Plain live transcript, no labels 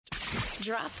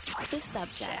Drop the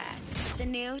Subject. The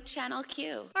new Channel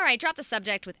Q. All right, Drop the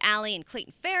Subject with Allie and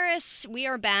Clayton Ferris. We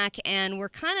are back, and we're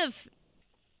kind of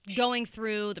going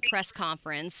through the press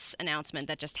conference announcement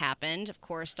that just happened. Of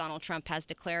course, Donald Trump has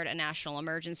declared a national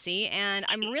emergency, and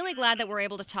I'm really glad that we're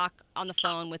able to talk on the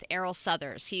phone with Errol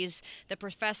Southers. He's the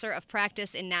professor of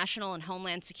practice in national and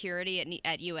homeland security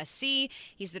at USC.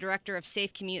 He's the director of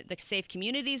the Safe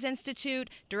Communities Institute,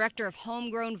 director of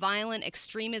homegrown violent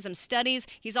extremism studies.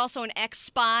 He's also an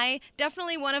ex-spy.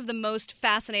 Definitely one of the most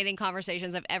fascinating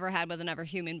conversations I've ever had with another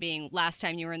human being last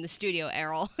time you were in the studio,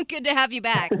 Errol. Good to have you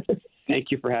back. Thank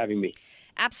you for having me.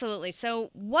 Absolutely.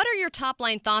 So what are your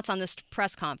top-line thoughts on this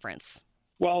press conference?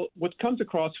 Well, what comes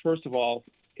across, first of all,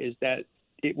 is that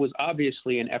it was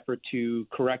obviously an effort to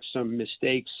correct some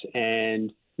mistakes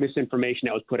and misinformation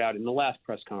that was put out in the last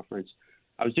press conference.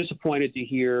 I was disappointed to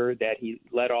hear that he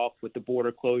led off with the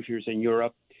border closures in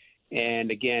Europe, and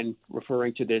again,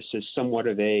 referring to this as somewhat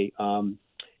of a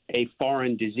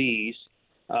foreign disease.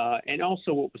 And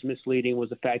also what was misleading was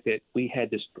the fact that we had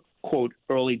this, quote,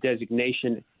 early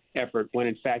designation effort when,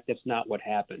 in fact, that's not what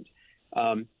happened.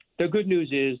 The good news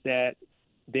is that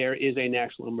there is a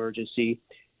national emergency.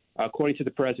 According to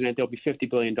the president, there'll be $50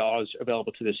 billion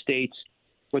available to the states.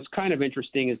 What's kind of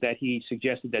interesting is that he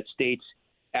suggested that states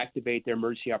activate their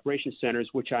emergency operations centers,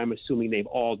 which I'm assuming they've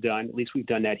all done. At least we've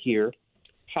done that here.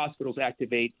 Hospitals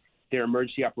activate their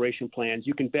emergency operation plans.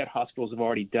 You can bet hospitals have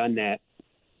already done that.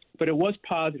 But it was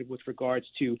positive with regards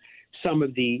to some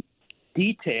of the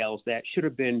details that should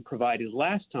have been provided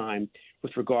last time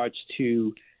with regards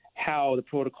to how the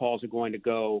protocols are going to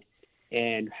go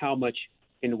and how much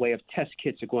in the way of test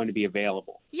kits are going to be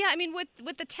available. Yeah, I mean,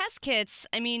 with the test kits,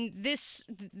 I mean,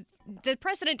 the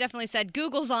president definitely said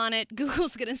Google's on it,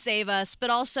 Google's going to save us, but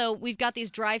also we've got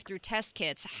these drive-through test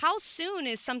kits. How soon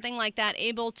is something like that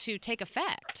able to take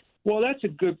effect? Well, that's a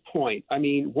good point. I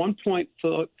mean,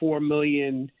 1.4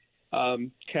 million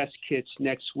test kits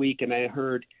next week, and I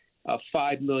heard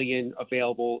 5 million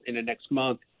available in the next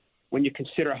month. When you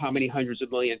consider how many hundreds of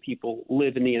million people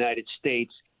live in the United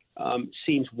States,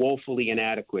 seems woefully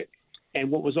inadequate.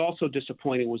 And what was also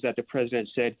disappointing was that the president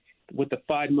said, with the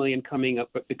 5 million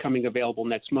becoming available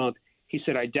next month, he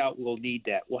said, I doubt we'll need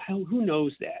that. Well, who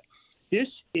knows that? This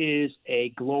is a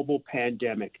global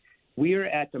pandemic. We are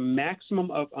at the maximum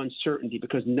of uncertainty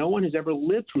because no one has ever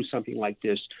lived through something like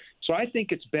this. So I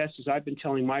think it's best, as I've been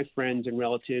telling my friends and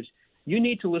relatives, you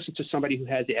need to listen to somebody who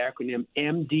has the acronym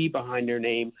MD behind their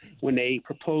name when they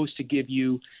propose to give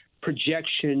you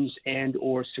projections and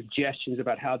or suggestions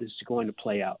about how this is going to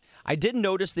play out. I did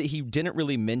notice that he didn't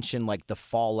really mention like the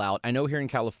fallout. I know here in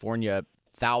California,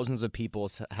 thousands of people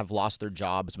have lost their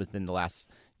jobs within the last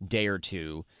day or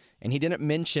two. And he didn't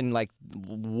mention like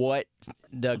what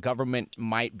the government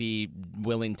might be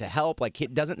willing to help. Like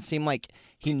it doesn't seem like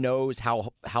he knows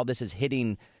how this is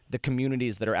hitting the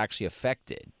communities that are actually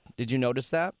affected. Did you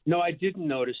notice that? No, I didn't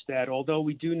notice that, although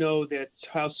we do know that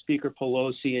House Speaker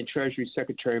Pelosi and Treasury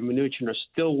Secretary Mnuchin are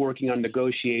still working on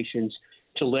negotiations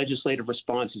to legislative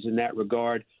responses in that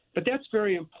regard. But that's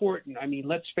very important. I mean,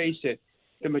 let's face it,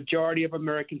 the majority of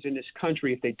Americans in this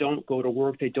country, if they don't go to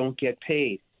work, they don't get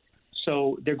paid.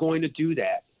 So they're going to do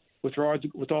that. With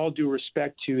all due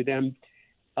respect to them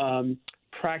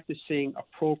practicing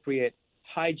appropriate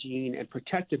hygiene and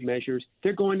protective measures,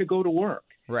 they're going to go to work.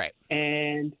 Right.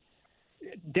 And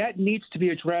that needs to be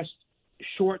addressed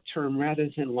short term rather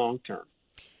than long term.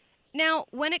 Now,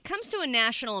 when it comes to a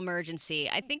national emergency,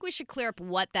 I think we should clear up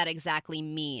what that exactly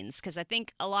means, because I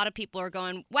think a lot of people are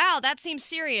going, wow, that seems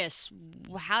serious.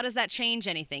 How does that change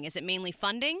anything? Is it mainly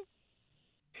funding?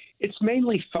 It's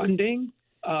mainly funding.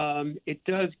 It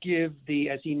does give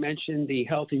as he mentioned, the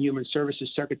Health and Human Services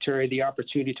Secretary the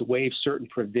opportunity to waive certain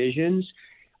provisions.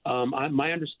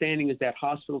 My understanding is that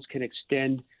hospitals can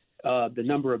extend the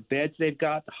number of beds they've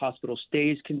got. The hospital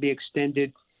stays can be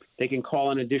extended. They can call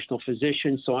in additional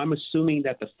physicians. So I'm assuming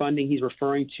that the funding he's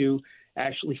referring to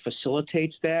actually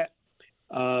facilitates that.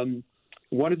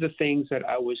 One of the things that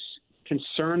I was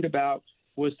concerned about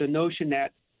was the notion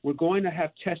that we're going to have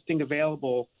testing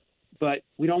available, but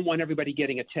we don't want everybody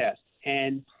getting a test.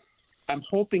 And I'm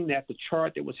hoping that the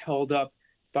chart that was held up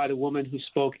by the woman who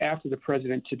spoke after the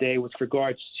president today with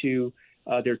regards to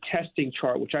their testing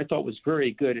chart, which I thought was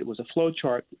very good. It was a flow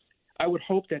chart. I would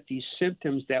hope that these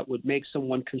symptoms that would make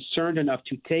someone concerned enough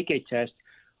to take a test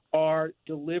are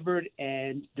delivered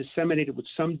and disseminated with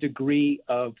some degree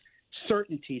of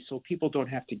certainty so people don't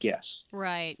have to guess.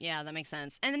 Right. Yeah, that makes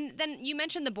sense. And then you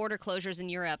mentioned the border closures in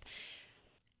Europe.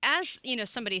 As,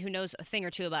 somebody who knows a thing or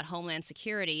two about homeland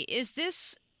security, is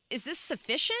this is this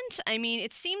sufficient? I mean,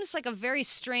 it seems like a very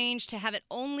strange to have it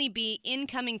only be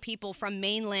incoming people from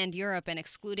mainland Europe and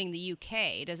excluding the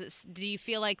UK. Do you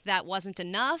feel like that wasn't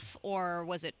enough, or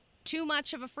was it too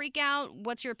much of a freak out?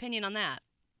 What's your opinion on that?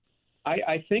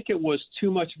 I think it was too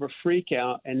much of a freak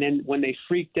out. And then when they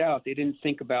freaked out, they didn't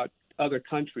think about other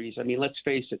countries. I mean, let's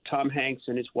face it, Tom Hanks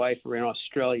and his wife are in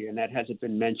Australia, and that hasn't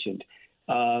been mentioned.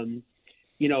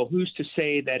 Who's to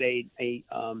say that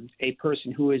a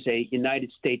person who is a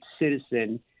United States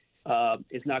citizen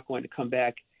is not going to come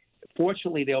back?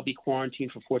 Fortunately, they'll be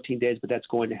quarantined for 14 days, but that's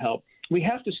going to help. We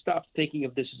have to stop thinking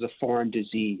of this as a foreign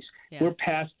disease. Yeah. We're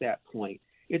past that point.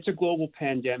 It's a global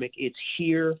pandemic. It's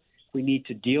here. We need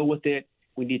to deal with it.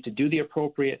 We need to do the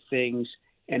appropriate things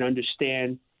and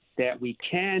understand that we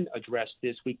can address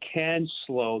this. We can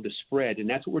slow the spread, and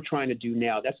that's what we're trying to do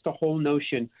now. That's the whole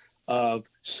notion of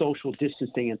social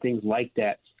distancing and things like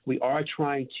that. We are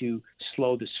trying to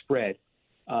slow the spread.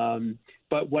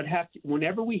 But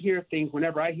whenever I hear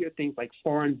things like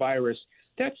foreign virus,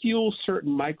 that fuels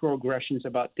certain microaggressions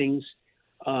about things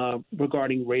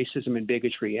regarding racism and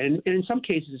bigotry. And in some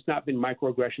cases, it's not been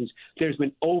microaggressions. There's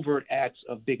been overt acts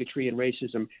of bigotry and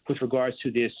racism with regards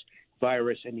to this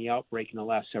virus and the outbreak in the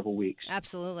last several weeks.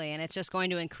 Absolutely. And it's just going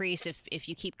to increase if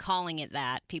you keep calling it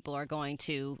that. People are going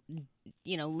to,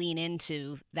 lean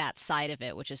into that side of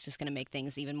it, which is just going to make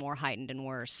things even more heightened and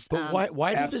worse. But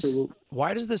why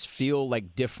does this feel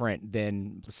like different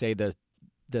than, say, the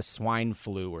swine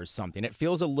flu or something? It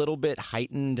feels a little bit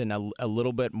heightened and a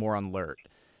little bit more alert.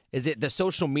 Is it the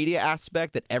social media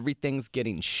aspect that everything's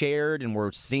getting shared and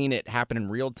we're seeing it happen in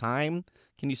real time?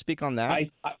 Can you speak on that?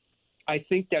 I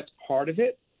think that's part of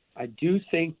it. I do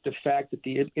think the fact that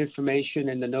the information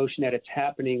and the notion that it's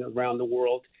happening around the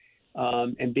world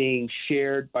and being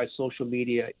shared by social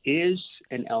media is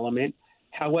an element.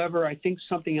 However, I think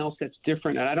something else that's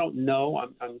different, and I don't know,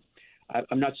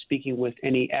 I'm not speaking with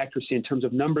any accuracy in terms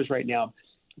of numbers right now,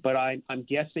 but I'm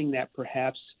guessing that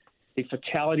perhaps the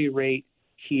fatality rate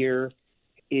here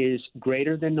is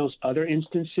greater than those other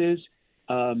instances.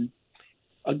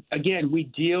 Again, we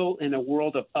deal in a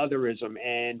world of otherism,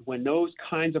 and when those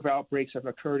kinds of outbreaks have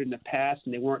occurred in the past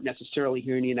and they weren't necessarily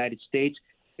here in the United States,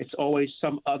 it's always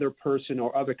some other person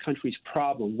or other country's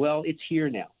problem. Well, it's here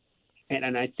now.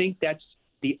 And I think that's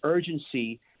the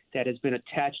urgency that has been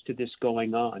attached to this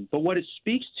going on. But what it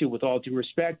speaks to, with all due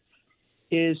respect,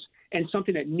 is, and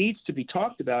something that needs to be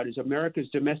talked about, is America's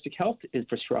domestic health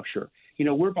infrastructure.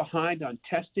 We're behind on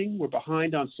testing. We're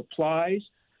behind on supplies.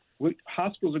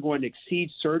 Hospitals are going to exceed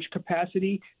surge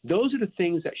capacity. Those are the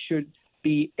things that should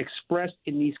be expressed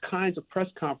in these kinds of press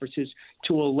conferences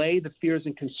to allay the fears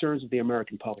and concerns of the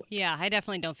American public. Yeah, I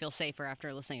definitely don't feel safer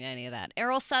after listening to any of that.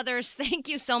 Errol Southers, thank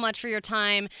you so much for your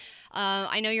time.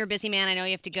 I know you're a busy man. I know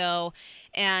you have to go.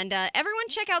 And everyone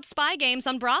check out Spy Games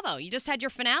on Bravo. You just had your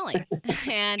finale.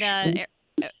 And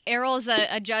Errol is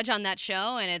a judge on that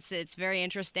show, and it's very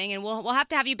interesting. And we'll have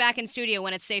to have you back in studio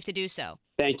when it's safe to do so.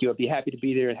 Thank you. I'd be happy to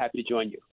be there and happy to join you.